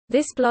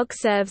This blog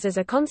serves as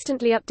a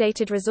constantly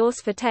updated resource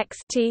for TeX,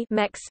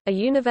 a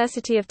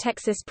University of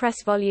Texas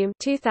Press Volume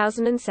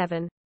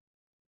 2007.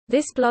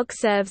 This blog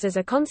serves as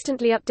a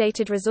constantly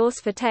updated resource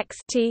for TeX,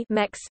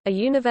 a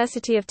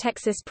University of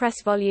Texas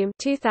Press Volume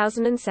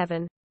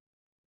 2007.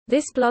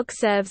 This blog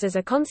serves as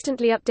a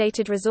constantly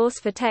updated resource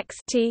for TeX,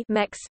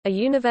 a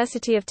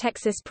University of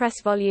Texas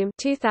Press Volume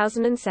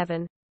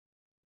 2007.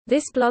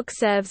 This blog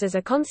serves as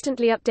a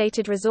constantly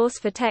updated resource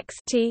for TeX,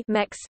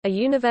 a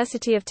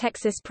University of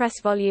Texas Press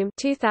Volume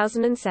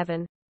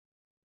 2007.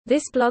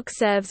 This blog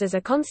serves as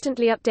a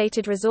constantly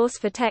updated resource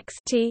for TeX,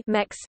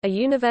 a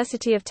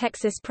University of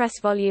Texas Press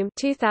Volume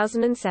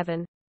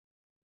 2007.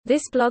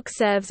 This blog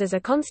serves as a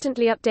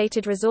constantly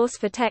updated resource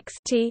for TeX,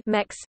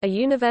 a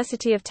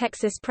University of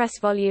Texas Press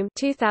Volume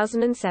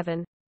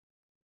 2007.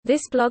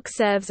 This blog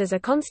serves as a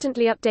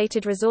constantly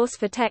updated resource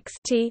for TeX,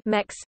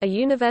 a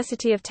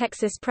University of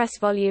Texas Press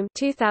Volume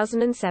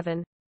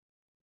 2007.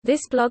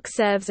 This blog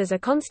serves as a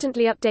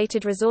constantly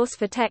updated resource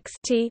for TeX,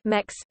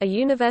 a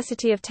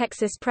University of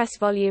Texas Press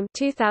Volume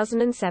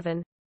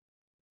 2007.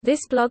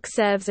 This blog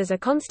serves as a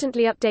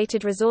constantly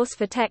updated resource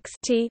for TeX,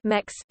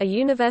 a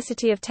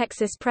University of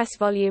Texas Press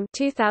Volume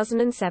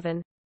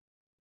 2007.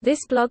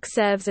 This blog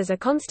serves as a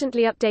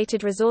constantly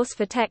updated resource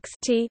for TeX,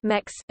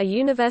 a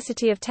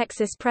University of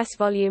Texas Press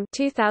Volume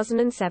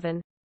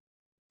 2007.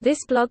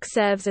 This blog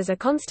serves as a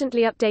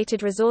constantly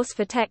updated resource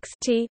for TeX,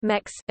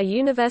 a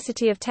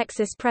University of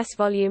Texas Press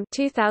Volume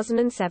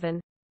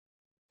 2007.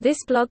 This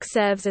blog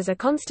serves as a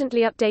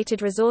constantly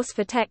updated resource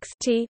for TeX,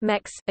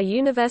 a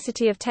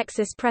University of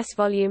Texas Press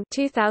Volume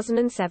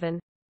 2007.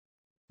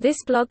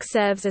 This blog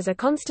serves as a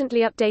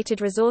constantly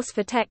updated resource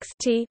for TeX,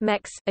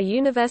 a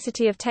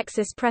University of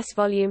Texas Press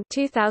Volume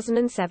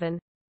 2007.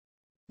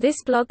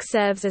 This blog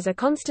serves as a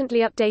constantly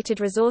updated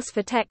resource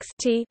for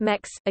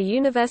TeX, a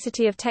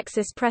University of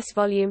Texas Press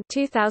Volume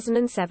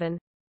 2007.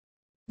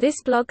 This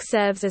blog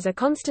serves as a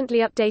constantly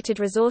updated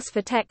resource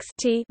for TeX,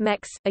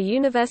 a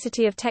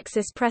University of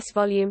Texas Press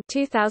Volume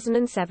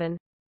 2007.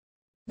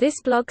 This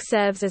blog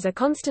serves as a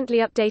constantly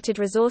updated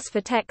resource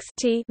for TeX,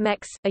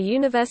 a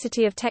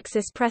University of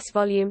Texas Press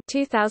Volume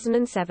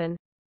 2007.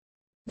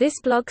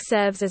 This blog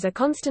serves as a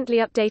constantly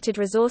updated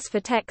resource for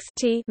TeX,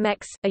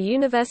 a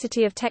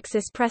University of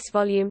Texas Press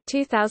Volume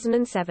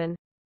 2007.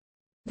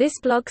 This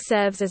blog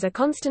serves as a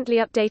constantly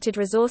updated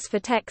resource for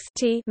TeX,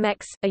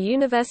 a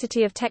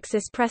University of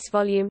Texas Press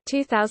Volume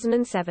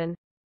 2007.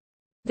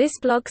 This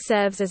blog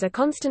serves as a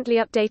constantly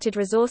updated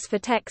resource for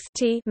TeX,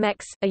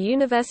 a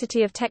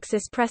University of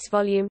Texas Press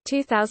Volume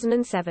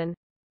 2007.